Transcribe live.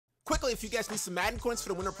quickly, if you guys need some Madden coins for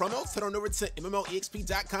the winter promos, head on over to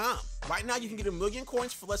MMOEXP.com. Right now, you can get 1,000,000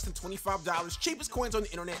 coins for less than $25. Cheapest coins on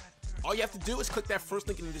the internet. All you have to do is click that first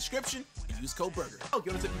link in the description and use code BURGER. Oh,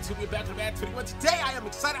 yo, what's up, YouTube? We're back to Madden 21. Today, I am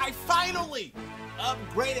excited. I finally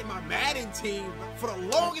upgraded my Madden team. For the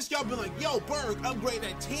longest, y'all been like, yo, Berg, upgrade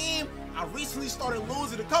that team. I recently started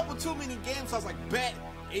losing a couple too many games, so I was like, bet.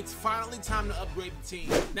 It's finally time to upgrade the team.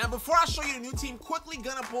 Now, before I show you the new team, quickly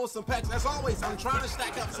gonna pull some packs. As always, I'm trying to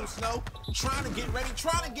stack up some snow, trying to get ready,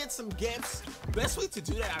 trying to get some gifts. Best way to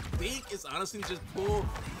do that, I think, is honestly just pull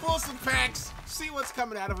some packs, see what's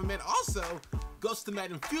coming out of them. And also, Ghost of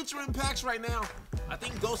Madden Future Impacts right now. I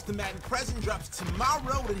think Ghost of Madden Present drops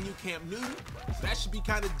tomorrow with a new Camp Newton, so that should be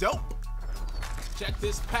kind of dope. Check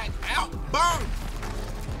this pack out. Boom!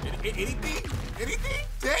 Anything?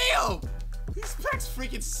 Damn! These packs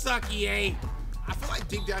freaking sucky, eh? I feel like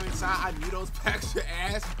deep down inside, I knew those packs were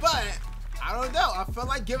ass, but I don't know. I felt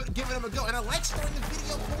like giving them a go, and I like starting the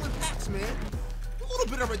video pulling packs, man. A little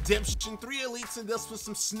bit of redemption. 3 elites in this with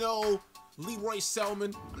some snow. Leroy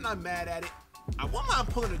Selman. I'm not mad at it. I wouldn't mind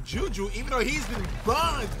pulling a Juju, even though he's been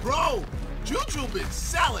burned, bro. Juju been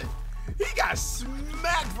selling. He got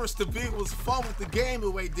smacked versus the Bengals, fumbled the game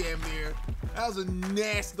away damn near. That was a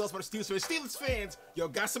nasty loss by the Steelers fans. Steelers fans, yo,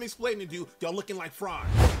 got some explaining to do. Y'all looking like fraud.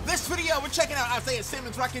 This video, we're checking out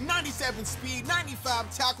Simmons rocking 97 speed,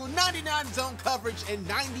 95 tackle, 99 zone coverage, and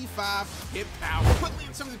 95 hit power. Quickly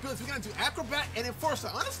in some of the builds, we're gonna do Acrobat and Enforcer.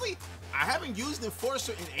 Honestly, I haven't used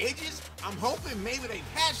Enforcer in ages. I'm hoping maybe they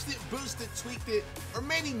patched it, boosted, tweaked it, or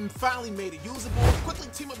maybe finally made it usable. Quickly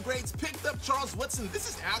team upgrades, picked up Charles Woodson. This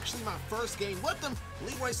is actually my first game with him.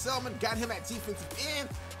 Leroy Selman, got him at defensive end,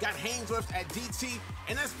 got Hainsworth at DT,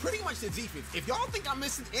 and that's pretty much the defense. If y'all think I'm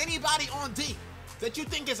missing anybody on D that you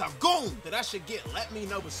think is a goon that I should get, let me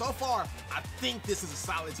know. But so far, I think this is a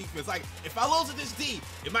solid defense. Like, if I lose at this D,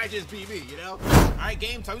 it might just be me, you know? All right,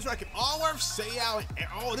 game time. He's rocking Allworth, Sayow, and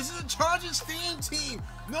oh, this is a Chargers theme team.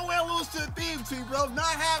 No way I lose to a theme team, bro. Not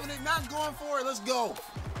having it, not going for it. Let's go. All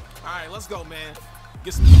right, let's go, man.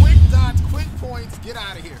 Get some quick dots, quick points. Get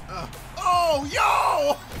out of here. Oh,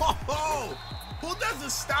 yo! Oh, who does the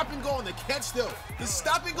stop and go on the catch, though? The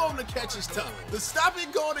stop and go on the catch is tough. The stop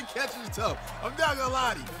and go on the catch is tough. I'm not gonna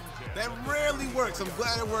lie to you. That rarely works. I'm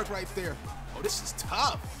glad it worked right there. Oh, this is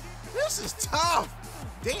tough. This is tough.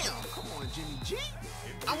 Damn, come on, Jimmy G.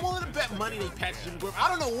 I'm willing to bet money they patched him, bro. I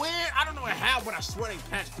don't know when, I don't know how, but I swear they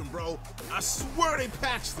patched him, bro. I swear they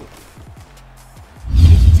patched him.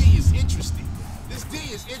 This D is interesting. This D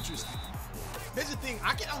is interesting. Here's the thing,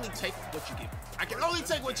 I can only take what you give me. I can only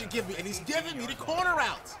take what you give me, and he's giving me the corner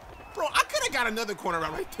routes. Bro, I could have got another corner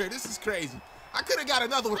route right there. This is crazy. I could have got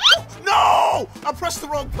another one. No! I pressed the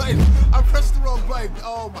wrong button. I pressed the wrong button.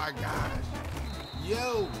 Oh my gosh.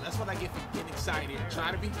 Yo, that's what I get for getting excited.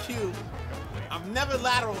 Trying to be cute. I've never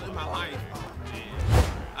lateral in my life. Oh, man.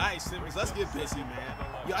 All right, Simmons, let's get busy, man.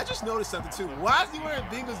 Yo, I just noticed something too. Why is he wearing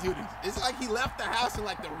Bengals unis? It's like he left the house in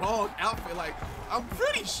like the wrong outfit. Like, I'm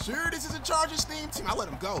pretty sure this is a Chargers theme team. I let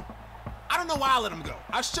him go. I don't know why I let him go.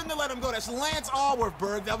 I shouldn't have let him go. That's Lance Allworth,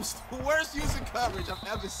 Berg. That was the worst use of coverage I've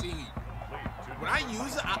ever seen. When I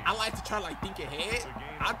use it, I like to try to like think ahead.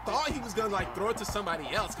 I thought he was gonna like throw it to somebody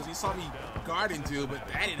else because he saw me guarding dude, but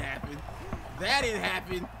that didn't happen. That didn't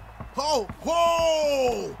happen. Oh,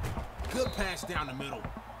 whoa! Good pass down the middle.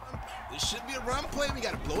 This should be a run play. We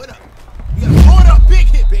gotta blow it up. We gotta blow it up. Big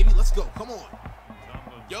hit, baby. Let's go. Come on.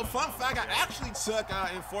 Yo, fun fact, I actually took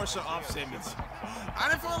Enforcer off Simmons. I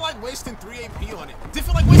didn't feel like wasting 3 AP on it. Didn't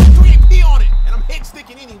feel like wasting 3 AP on it. And I'm hit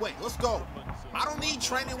sticking anyway. Let's go. I don't need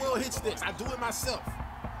training wheel hit sticks. I do it myself.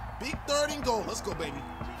 Big 3rd and goal. Let's go, baby.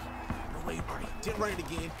 No way, Marty. Didn't run it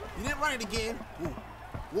again. You didn't run it again. Whoa.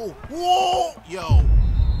 Whoa. Whoa. Yo.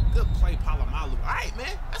 Good play, Palomalu. All right,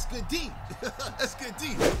 man. That's good D. That's good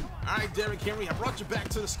D. All right, Derrick Henry, I brought you back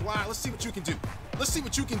to the squad. Let's see what you can do. Let's see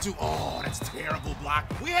what you can do. Oh, that's terrible block.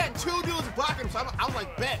 We had 2 dudes blocking him, so I was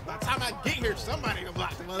like, bet. By the time I get here, somebody can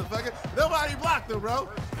block the motherfucker. Nobody blocked him, bro.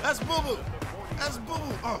 That's boo-boo. That's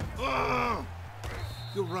boo-boo. Oh.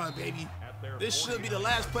 Good run, baby. This should be the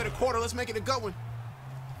last play of the quarter. Let's make it a good one.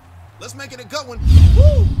 Let's make it a good one.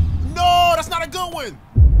 Woo! No, that's not a good one.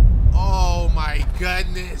 Oh my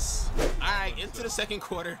goodness. All right, into the second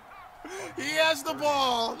quarter. He has the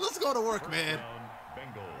ball. Let's go to work, man.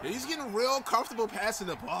 He's getting real comfortable passing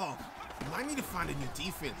the ball. I need to find a new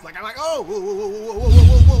defense. Like, I'm like, oh, whoa, whoa, whoa, whoa,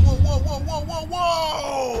 whoa, whoa, whoa, whoa, whoa, whoa,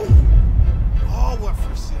 whoa. Oh, what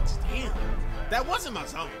for 6? Damn. That wasn't my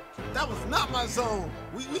zone. That was not my zone.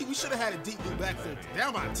 We should have had a deep blue back there.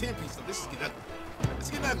 Down by a 10-piece, so this is getting ugly. It's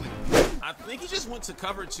getting ugly. I think he just went to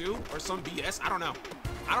cover 2 or some BS. I don't know.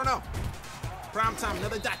 Prime time,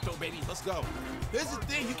 another dot though, baby. Let's go. Here's the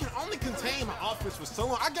thing, you can only contain my offense for so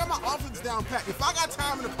long. I got my offense down pat. If I got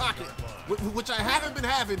time in the pocket, which I haven't been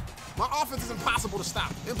having, my offense is impossible to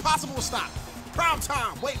stop. Impossible to stop. Prime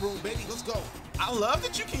time, weight room, baby. Let's go. I love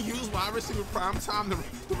that you can use wide receiver prime time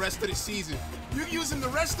the rest of the season. You can use him the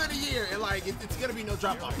rest of the year, and like it's gonna be no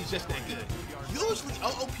drop off. He's just that good. Usually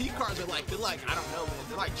OOP cards are like, I don't know, man.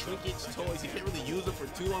 They're like trinkets, toys. You can't really use them for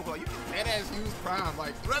too long, but like, you can badass use prime.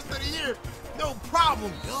 Like the rest of the year, no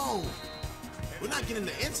problem. Yo, we're not getting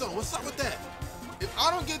the end zone. What's up with that? If I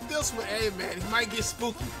don't get this one, hey man, it might get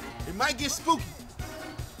spooky. It might get spooky.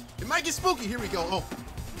 It might get spooky. Here we go. Oh.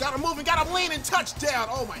 Got him moving, got him leaning, touchdown.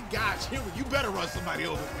 Oh my gosh, you better run somebody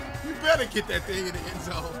over. You better get that thing in the end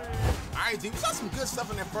zone. All right, D, we saw some good stuff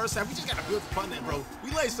in that first half. We just got to build upon that, bro. We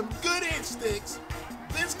laid some good end sticks.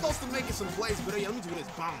 This close to making some plays, but yeah, let me do this.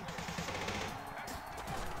 Boom.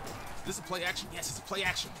 This is a play action. Yes, it's a play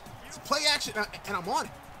action. It's a play action, and I'm on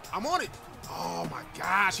it. I'm on it. Oh my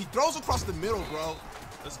gosh, he throws across the middle, bro.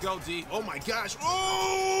 Let's go, D. Oh my gosh.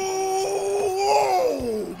 Oh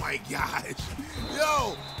my gosh.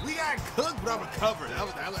 Yo, we got cooked, but I'm recovered. That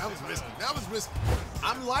was risky. That was risky.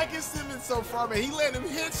 I'm liking Simmons so far, man. He let him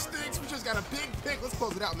hit sticks. We just got a big pick. Let's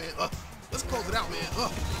close it out, man. Let's close it out, man.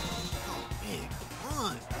 Oh, man, come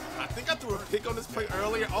on. I think I threw a pick on this play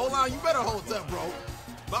earlier. O-line, you better hold up, bro.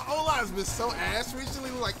 My O-line has been so ass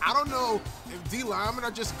recently. Like, I don't know if D linemen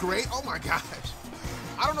are just great. Oh my gosh.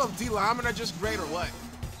 I don't know if D linemen are just great or what.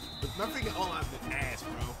 But my freaking O-line's been ass,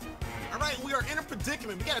 bro. All right, we are in a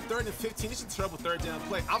predicament. We got a 3rd and 15. This is a terrible third down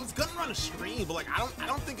play. I was gonna run a screen, but like I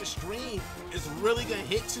don't think a screen is really gonna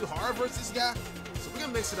hit too hard versus this guy. So we're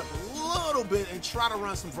gonna mix it up a little bit and try to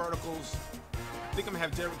run some verticals. I think I'm gonna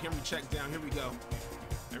have Derrick Henry check down. Here we go.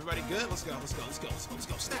 Everybody good? Let's go. Let's go. Let's go. Let's go. Let's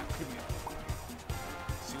go. Snap. Here we go.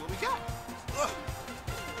 See what we got.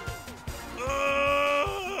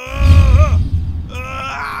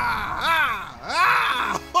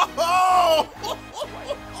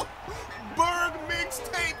 Berg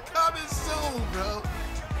mixtape coming soon, bro.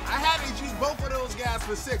 I had to use both of those guys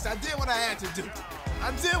for 6. I did what I had to do.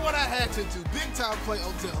 I did what I had to do. Big time play,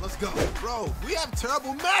 Odell. Let's go. Bro, we have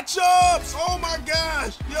terrible matchups. Oh my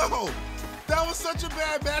gosh. Yo, that was such a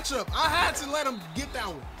bad matchup. I had to let him get that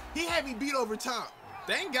one. He had me beat over top.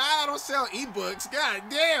 Thank God I don't sell ebooks. God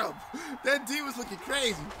damn. That D was looking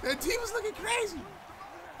crazy. That D was looking crazy.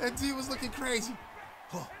 That D was looking crazy.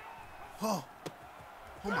 Oh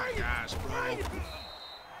my gosh, bro.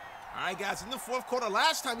 All right, guys, in the 4th quarter,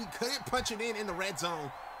 last time he couldn't punch it in the red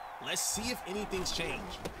zone. Let's see if anything's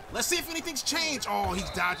changed. Let's see if anything's changed. Oh, he's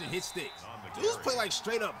dodging hit sticks. Dudes play like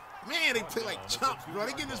straight up. Man, they play like chumps, bro.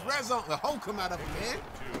 They get this red zone. The hole come out of it, man.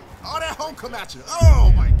 All that hole come at you.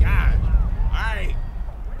 Oh, my God. All right.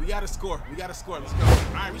 We got to score. We got to score. Let's go.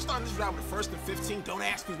 All right, we starting this round with 1st and 15. Don't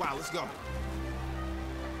ask me why. Let's go.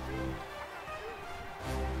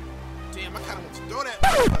 Damn, I kind of want to throw that.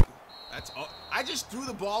 That's all. I just threw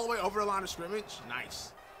the ball away over the line of scrimmage.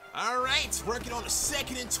 Nice. All right, working on a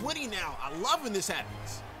 2nd and 20 now. I love when this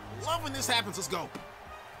happens. Love when this happens. Let's go.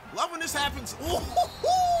 Love when this happens. Ooh,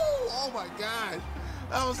 oh my God.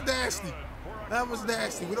 That was nasty. That was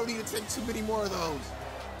nasty. We don't need to take too many more of those.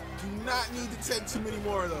 Do not need to take too many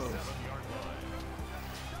more of those.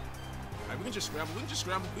 All right, we can just scramble. We can just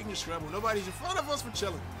scramble. We can just scramble. Nobody's in front of us. We're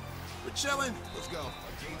chilling. We're chilling. Let's go.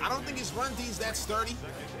 I don't think his run D's that sturdy.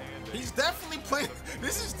 He's definitely playing.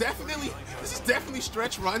 This is definitely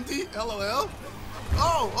stretch run D. LOL.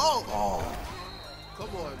 Oh.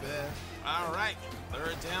 Come on, man. All right.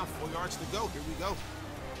 3rd down, 4 yards to go. Here we go.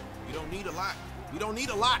 We don't need a lot. We don't need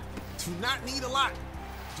a lot. Do not need a lot.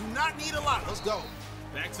 Do not need a lot. Let's go.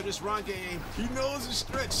 Back to this run game. He knows it's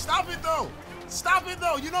stretch. Stop it, though. Stop it,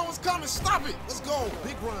 though. You know what's coming. Stop it. Let's go.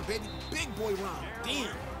 Big run, baby. Big boy run.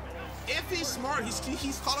 Damn. If he's smart,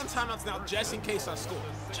 he's calling timeouts now just in case I score.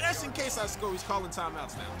 Just in case I score, he's calling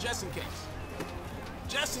timeouts now. Just in case.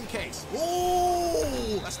 Just in case.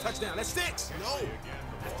 Ooh, that's a touchdown. That's 6. No.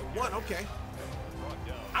 After 1, okay.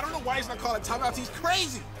 I don't know why he's not calling timeouts. He's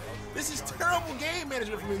crazy. This is terrible game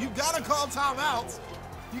management for me. You gotta call timeouts.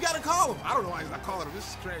 You gotta call him. I don't know why he's not calling him. This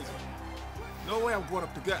is crazy. No way I'm going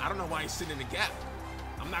up the gut. I don't know why he's sitting in the gap.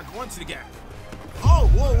 I'm not going to the gap. Oh,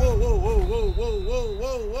 whoa.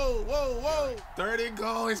 3rd and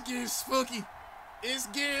goal. It's getting spooky. It's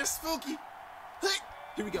getting spooky. Hey,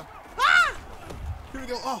 here we go. Ah! Here we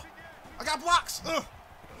go. Oh, I got blocks. Woo!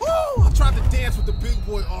 I tried to dance with the big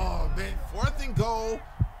boy. Oh, man. 4th and goal.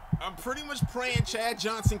 I'm pretty much praying Chad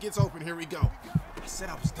Johnson gets open. Here we go. I said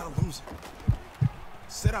I was done losing.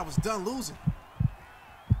 Said I was done losing.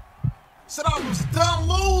 Said I was done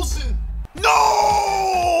losing.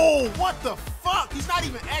 No! What the fuck? fuck? He's not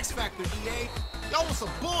even Xfactor, EA. Y'all want some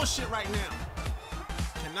bullshit right now.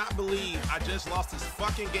 Cannot believe I just lost this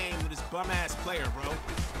fucking game to this bum-ass player, bro.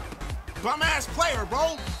 Bum-ass player,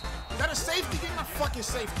 bro. Is that a safety? Get my fucking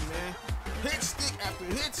safety, man. Hit stick after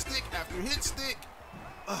hit stick after hit stick.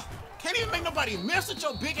 Can't even make nobody miss with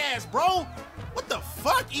your big ass, bro. What the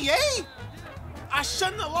fuck, EA? I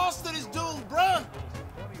shouldn't have lost to this dude, bro.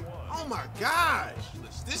 Oh my gosh.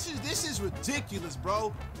 This is ridiculous,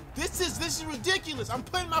 bro. This is ridiculous. I'm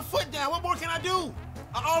putting my foot down. What more can I do?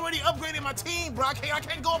 I already upgraded my team, bro. I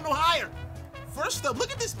can't go up no higher. First up,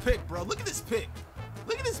 look at this pick, bro. Look at this pick.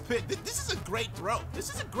 Look at this pick. This is a great throw.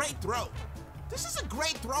 This is a great throw. This is a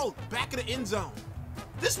great throw. Back of the end zone.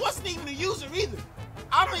 This wasn't even a user either.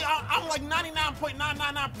 I'm like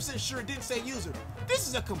 99.999% sure it didn't say user. This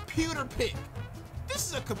is a computer pick. This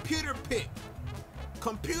is a computer pick.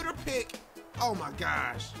 Computer pick. Oh my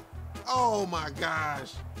gosh. Oh my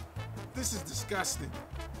gosh. This is disgusting.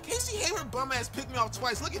 Casey Hayward bum-ass picked me off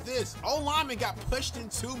twice. Look at this. Old lineman got pushed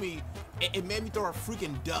into me. It made me throw a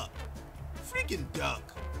freaking duck. Freaking duck.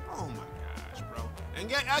 Oh my gosh, bro.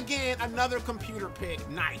 And again, another computer pick.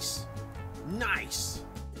 Nice. Nice.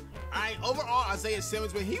 All right, overall, Isaiah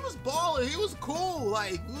Simmons, but he was balling. He was cool.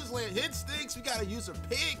 Like, he was laying hit sticks. We got to use a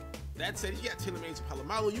pick. That said, you got Taylor Mays and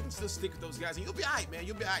Palomalo. You can still stick with those guys, and you'll be all right, man.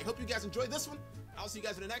 You'll be all right. Hope you guys enjoyed this one. I'll see you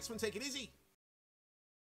guys in the next one. Take it easy.